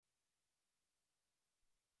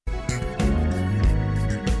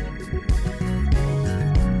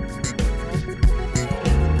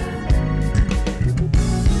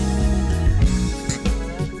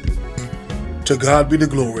To God be the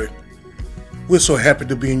glory. We're so happy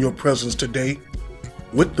to be in your presence today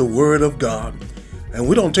with the Word of God. And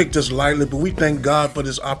we don't take this lightly, but we thank God for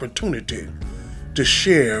this opportunity to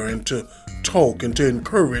share and to talk and to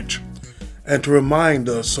encourage and to remind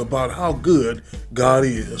us about how good God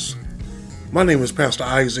is. My name is Pastor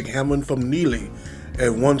Isaac Hammond from Neely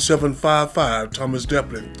at 1755 Thomas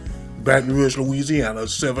Deplin, Baton Rouge, Louisiana,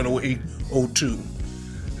 70802.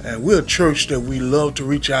 And we're a church that we love to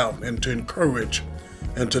reach out and to encourage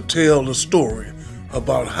and to tell the story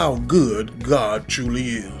about how good God truly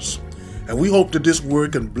is. And we hope that this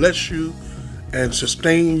word can bless you and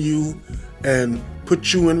sustain you and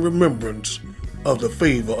put you in remembrance of the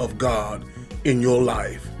favor of God in your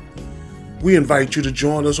life. We invite you to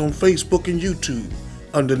join us on Facebook and YouTube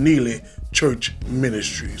under Neely Church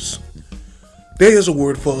Ministries. There is a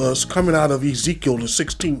word for us coming out of Ezekiel, the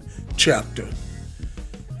 16th chapter.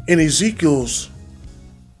 In Ezekiel's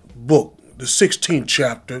book, the 16th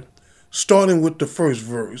chapter, starting with the first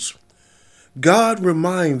verse, God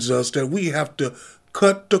reminds us that we have to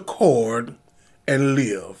cut the cord and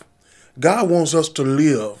live. God wants us to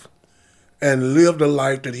live and live the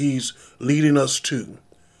life that He's leading us to,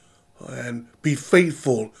 and be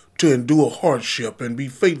faithful to endure hardship and be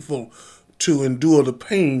faithful to endure the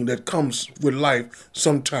pain that comes with life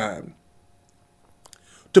sometime.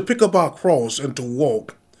 To pick up our cross and to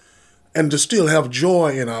walk and to still have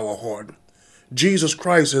joy in our heart. Jesus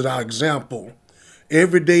Christ is our example.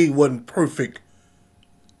 Every day wasn't perfect.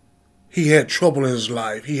 He had trouble in his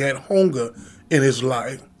life. He had hunger in his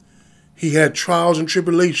life. He had trials and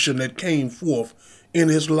tribulation that came forth in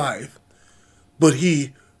his life. But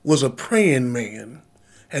he was a praying man,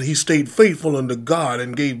 and he stayed faithful unto God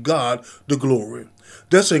and gave God the glory.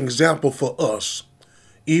 That's an example for us.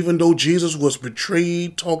 Even though Jesus was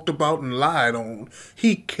betrayed, talked about, and lied on,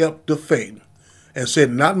 he kept the faith and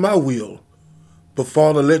said, "Not my will, but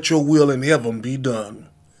Father, let your will in heaven be done."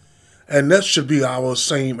 And that should be our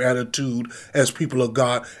same attitude as people of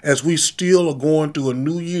God, as we still are going through a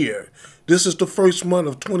new year. This is the first month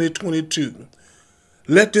of 2022.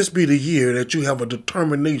 Let this be the year that you have a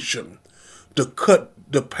determination to cut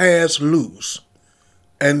the past loose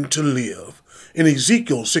and to live. In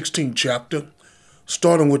Ezekiel 16th chapter,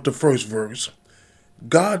 starting with the first verse,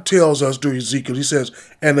 God tells us through Ezekiel, he says,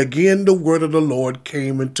 "And again the word of the Lord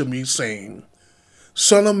came unto me, saying,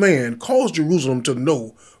 Son of man, cause Jerusalem to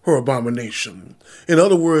know her abomination." In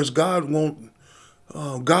other words, God wanted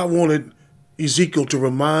Ezekiel to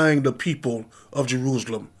remind the people of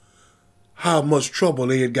Jerusalem how much trouble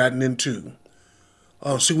they had gotten into.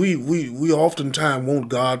 We oftentimes want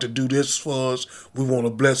God to do this for us. We want a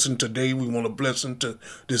blessing today. We want a blessing to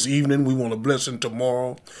this evening. We want a blessing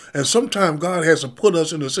tomorrow. And sometimes God has to put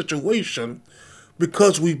us in a situation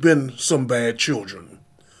because we've been some bad children.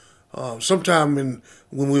 Sometime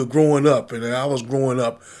when we were growing up, and I was growing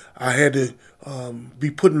up, I had to be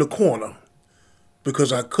put in the corner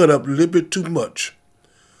because I cut up a little bit too much.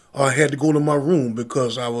 Or I had to go to my room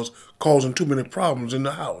because I was causing too many problems in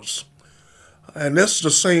the house. And that's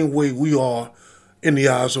the same way we are in the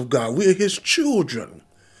eyes of God. We're His children.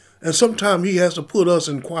 And sometimes He has to put us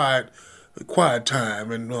in quiet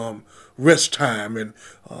time and rest time and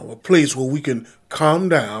a place where we can calm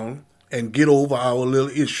down and get over our little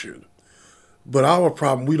issue. But our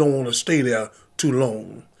problem, we don't want to stay there too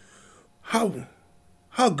long.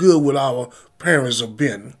 How good would our parents have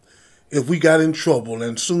been if we got in trouble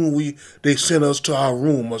and soon they sent us to our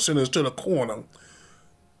room or sent us to the corner?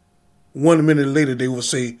 1 minute later, they would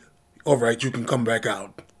say, "All right, you can come back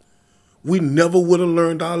out." We never would have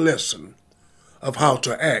learned our lesson of how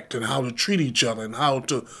to act and how to treat each other and how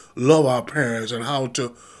to love our parents and how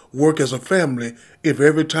to work as a family if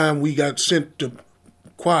every time we got sent to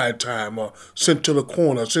quiet time or sent to the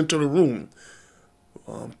corner, sent to the room,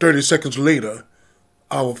 30 seconds later,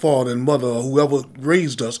 our father and mother or whoever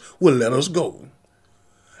raised us will let us go.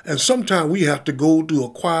 And sometimes we have to go to a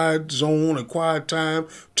quiet zone, a quiet time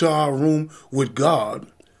to our room with God.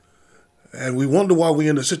 And we wonder why we're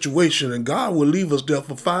in a situation, and God will leave us there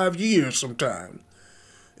for 5 years sometime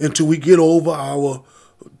until we get over our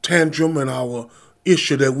tantrum and our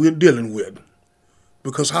issue that we're dealing with.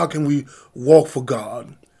 Because how can we walk for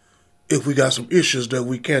God if we got some issues that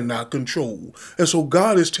we cannot control? And so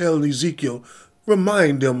God is telling Ezekiel,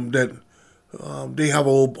 remind them that they have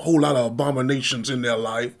a whole lot of abominations in their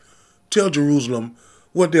life. Tell Jerusalem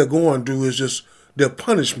what they're going through is just their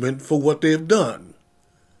punishment for what they've done.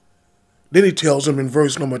 Then he tells them in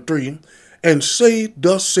verse number 3, "And say,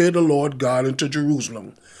 Thus said the Lord God unto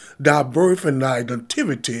Jerusalem, Thy birth and thy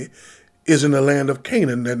nativity is in the land of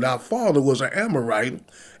Canaan, and thy father was an Amorite,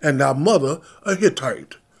 and thy mother a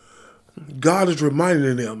Hittite." God is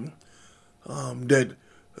reminding them that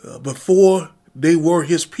before they were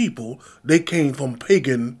his people, they came from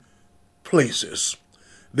pagan places.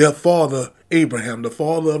 Their father, Abraham, the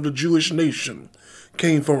father of the Jewish nation,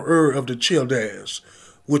 came from Ur of the Chaldees,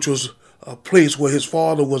 which was a place where his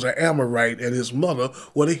father was an Amorite and his mother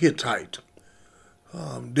was a Hittite.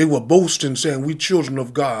 They were boasting, saying, we children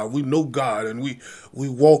of God, we know God, and we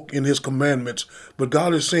walk in his commandments. But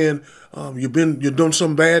God is saying, you've done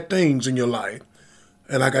some bad things in your life,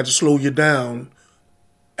 and I got to slow you down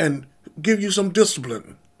and give you some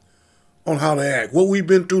discipline on how to act. What we've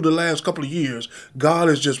been through the last couple of years, God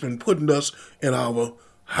has just been putting us in our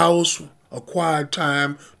house, a quiet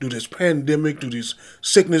time, through this pandemic, through these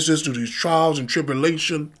sicknesses, through these trials and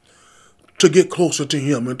tribulation, to get closer to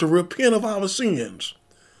him and to repent of our sins,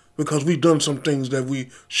 because we've done some things that we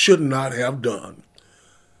should not have done.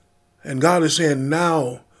 And God is saying,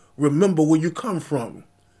 now remember where you come from.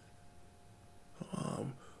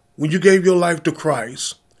 When you gave your life to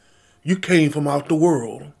Christ, you came from out the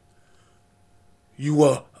world. You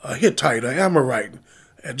were a Hittite, an Amorite,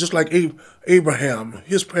 and just like Abraham,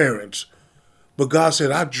 his parents. But God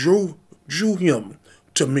said, I drew him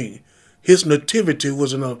to me. His nativity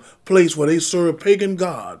was in a place where they served pagan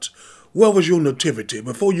gods. Where was your nativity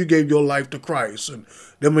before you gave your life to Christ? And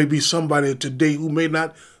there may be somebody today who may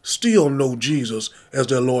not still know Jesus as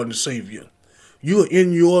their Lord and Savior. You are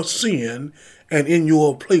in your sin and in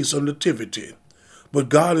your place of nativity. But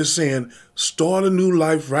God is saying, start a new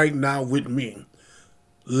life right now with me.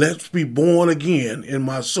 Let's be born again in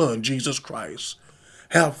my Son, Jesus Christ.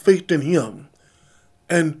 Have faith in him.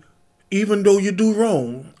 And even though you do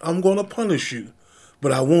wrong, I'm going to punish you.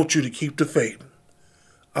 But I want you to keep the faith.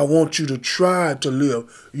 I want you to try to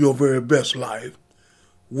live your very best life,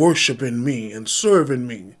 worshiping me and serving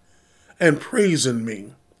me and praising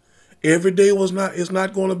me. Every day is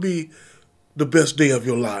not going to be the best day of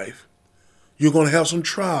your life. You're going to have some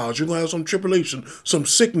trials. You're going to have some tribulation, some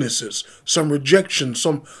sicknesses, some rejection,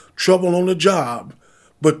 some trouble on the job.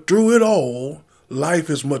 But through it all, life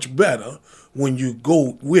is much better when you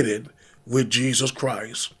go with it with Jesus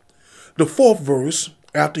Christ. The fourth verse,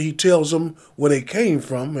 after he tells them where they came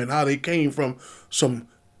from and how they came from some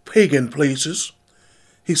pagan places,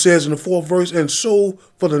 he says in the fourth verse, and so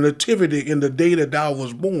for the nativity in the day that thou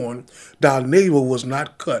was born, thy navel was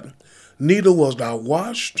not cut, neither was thou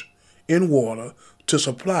washed in water to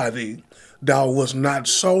supply thee. Thou wast not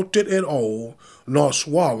salted at all, nor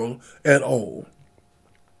swallowed at all.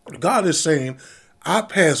 God is saying, I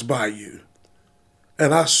passed by you,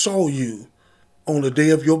 and I saw you on the day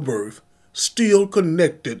of your birth, still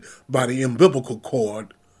connected by the umbilical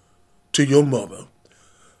cord to your mother.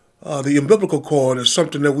 The umbilical cord is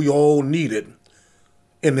something that we all needed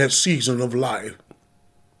in that season of life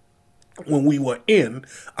when we were in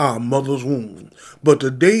our mother's womb. But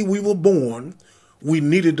the day we were born, we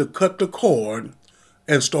needed to cut the cord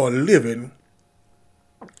and start living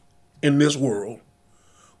in this world.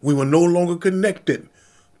 We were no longer connected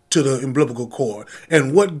to the umbilical cord.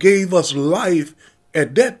 And what gave us life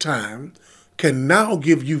at that time can now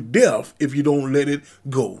give you death if you don't let it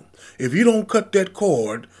go. If you don't cut that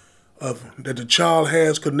cord that the child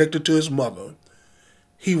has connected to his mother,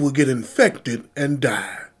 he will get infected and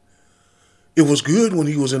die. It was good when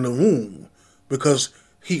he was in the womb because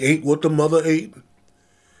he ate what the mother ate.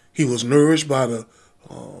 He was nourished by the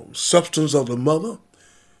substance of the mother.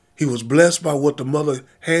 He was blessed by what the mother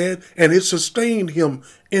had, and it sustained him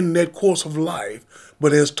in that course of life.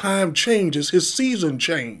 But as time changes, his season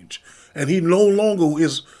change, and he no longer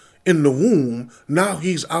is in the womb. Now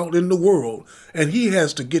he's out in the world, and he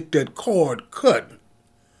has to get that cord cut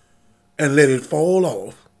and let it fall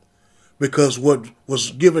off, because what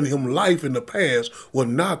was giving him life in the past will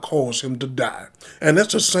now cause him to die. And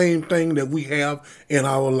that's the same thing that we have in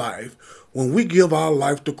our life. When we give our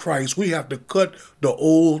life to Christ, we have to cut the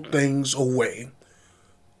old things away,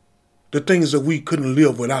 the things that we couldn't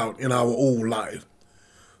live without in our old life.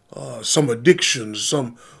 Some addictions,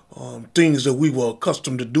 some things that we were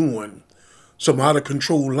accustomed to doing, some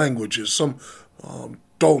out-of-control languages, some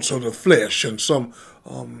thoughts of the flesh, and some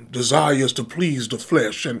desires to please the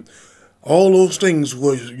flesh. And all those things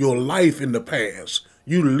were your life in the past.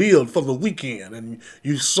 You lived for the weekend, and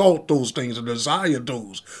you sought those things and desired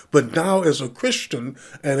those. But now as a Christian,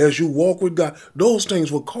 and as you walk with God, those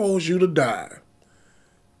things will cause you to die.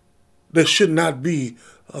 There should not be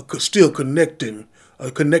still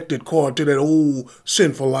a connected cord to that old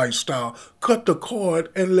sinful lifestyle. Cut the cord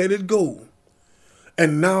and let it go.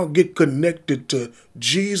 And now get connected to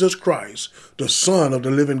Jesus Christ, the Son of the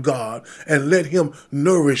living God, and let him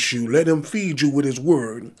nourish you. Let him feed you with his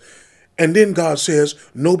word. And then God says,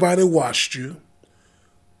 nobody washed you.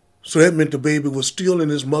 So that meant the baby was still in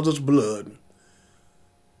his mother's blood.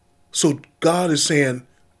 So God is saying,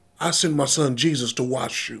 I sent my son Jesus to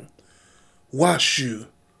wash you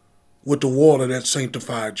with the water that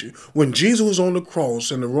sanctified you. When Jesus was on the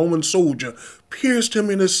cross and the Roman soldier pierced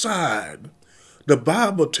him in his side, the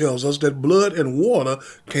Bible tells us that blood and water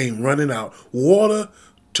came running out. Water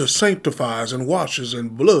to sanctify us and wash us,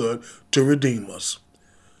 and blood to redeem us.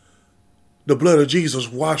 The blood of Jesus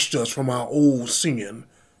washed us from our old sin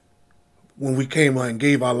when we came and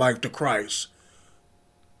gave our life to Christ.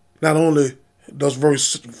 Not only does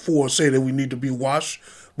verse 4 say that we need to be washed,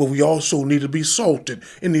 but we also need to be salted.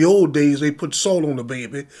 In the old days, they put salt on the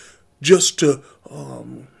baby just to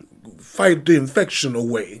fight the infection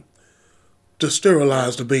away, to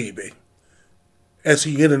sterilize the baby as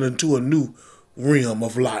he entered into a new realm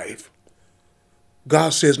of life.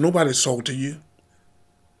 God says, nobody salted you,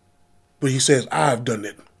 but he says, I've done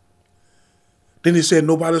it. Then he said,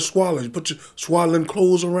 nobody swallowed you. Put your swaddling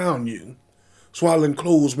clothes around you. Swaddling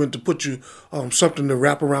clothes meant to put you something to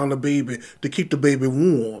wrap around the baby to keep the baby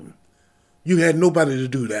warm. You had nobody to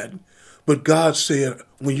do that. But God said,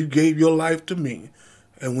 when you gave your life to me,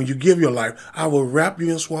 and when you give your life, I will wrap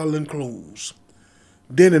you in swaddling clothes.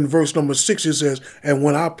 Then in verse number 6 it says, and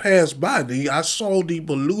when I passed by thee, I saw thee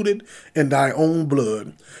polluted in thy own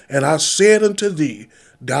blood. And I said unto thee,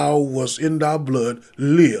 thou wast in thy blood,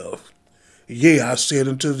 live. Yea, I said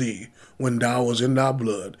unto thee, when thou was in thy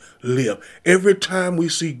blood, live. Every time we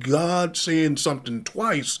see God saying something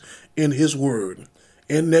twice in his word,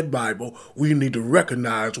 in that Bible, we need to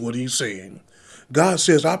recognize what he's saying. God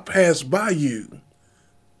says, I passed by you,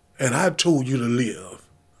 and I told you to live.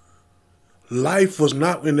 Life was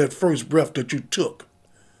not in that first breath that you took,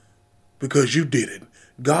 because you did it.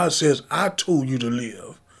 God says, I told you to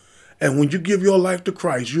live. And when you give your life to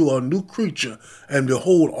Christ, you are a new creature, and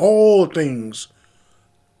behold, all things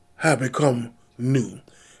have become new.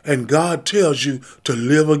 And God tells you to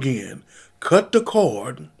live again. Cut the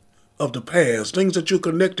cord of the past, things that you're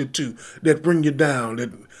connected to that bring you down,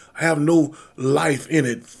 that have no life in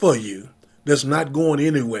it for you, that's not going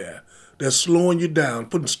anywhere, that's slowing you down,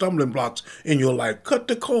 putting stumbling blocks in your life. Cut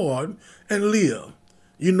the cord and live.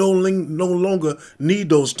 You no longer need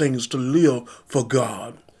those things to live for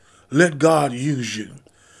God. Let God use you,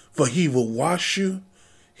 for he will wash you,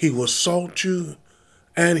 he will salt you,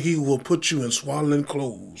 and he will put you in swaddling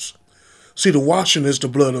clothes. See, the washing is the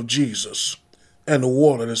blood of Jesus and the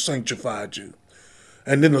water that sanctified you.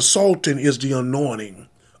 And then the salting is the anointing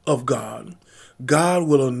of God. God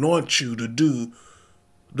will anoint you to do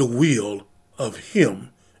the will of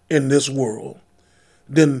him in this world.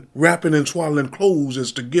 Then wrapping in swaddling clothes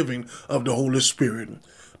is the giving of the Holy Spirit.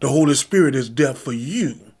 The Holy Spirit is there for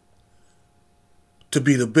you to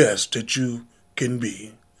be the best that you can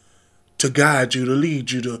be, to guide you, to lead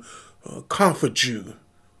you, to comfort you,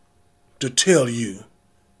 to tell you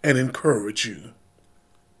and encourage you.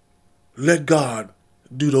 Let God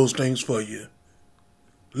do those things for you.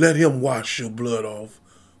 Let him wash your blood off,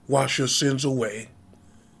 wash your sins away.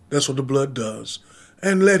 That's what the blood does.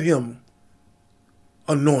 And let him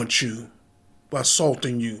anoint you by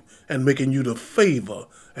salting you and making you the favor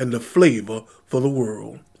and the flavor for the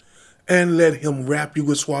world. And let him wrap you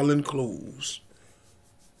with swaddling clothes,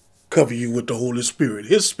 cover you with the Holy Spirit,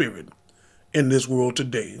 his Spirit, in this world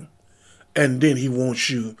today. And then he wants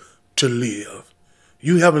you to live.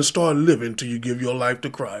 You haven't started living till you give your life to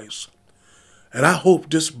Christ. And I hope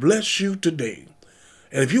this bless you today.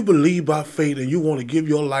 And if you believe by faith and you want to give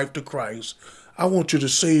your life to Christ, I want you to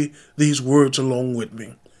say these words along with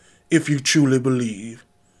me, if you truly believe.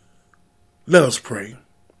 Let us pray.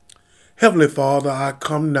 Heavenly Father, I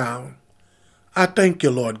come now. I thank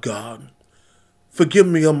you, Lord God. Forgive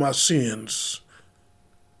me of my sins.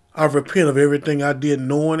 I repent of everything I did,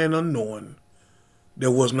 knowing and unknowing,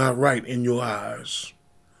 that was not right in your eyes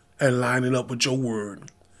and lining up with your word.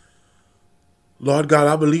 Lord God,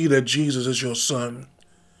 I believe that Jesus is your son,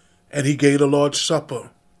 and he gave the Lord's Supper,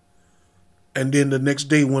 and then the next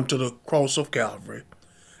day went to the cross of Calvary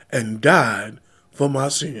and died for my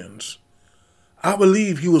sins. I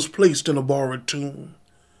believe he was placed in a borrowed tomb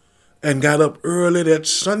and got up early that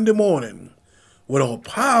Sunday morning with all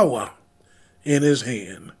power in his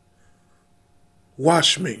hand.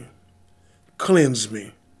 Wash me, cleanse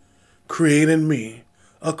me, create in me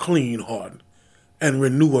a clean heart, and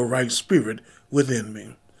renew a right spirit within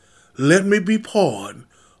me. Let me be part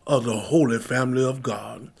of the holy family of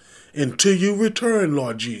God until you return,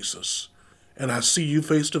 Lord Jesus, and I see you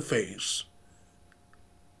face to face.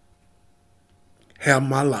 Have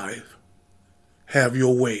my life. Have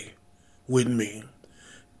your way with me.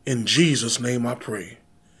 In Jesus' name I pray.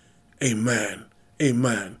 Amen.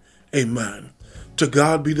 Amen. Amen. To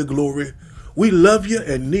God be the glory. We love you,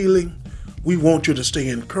 and kneeling, we want you to stay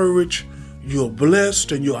encouraged. You're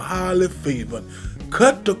blessed and you're highly favored.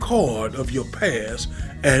 Cut the cord of your past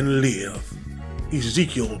and live.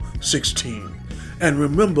 Ezekiel 16. And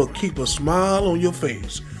remember, keep a smile on your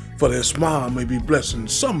face, for that smile may be blessing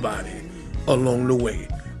somebody along the way.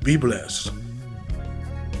 Be blessed.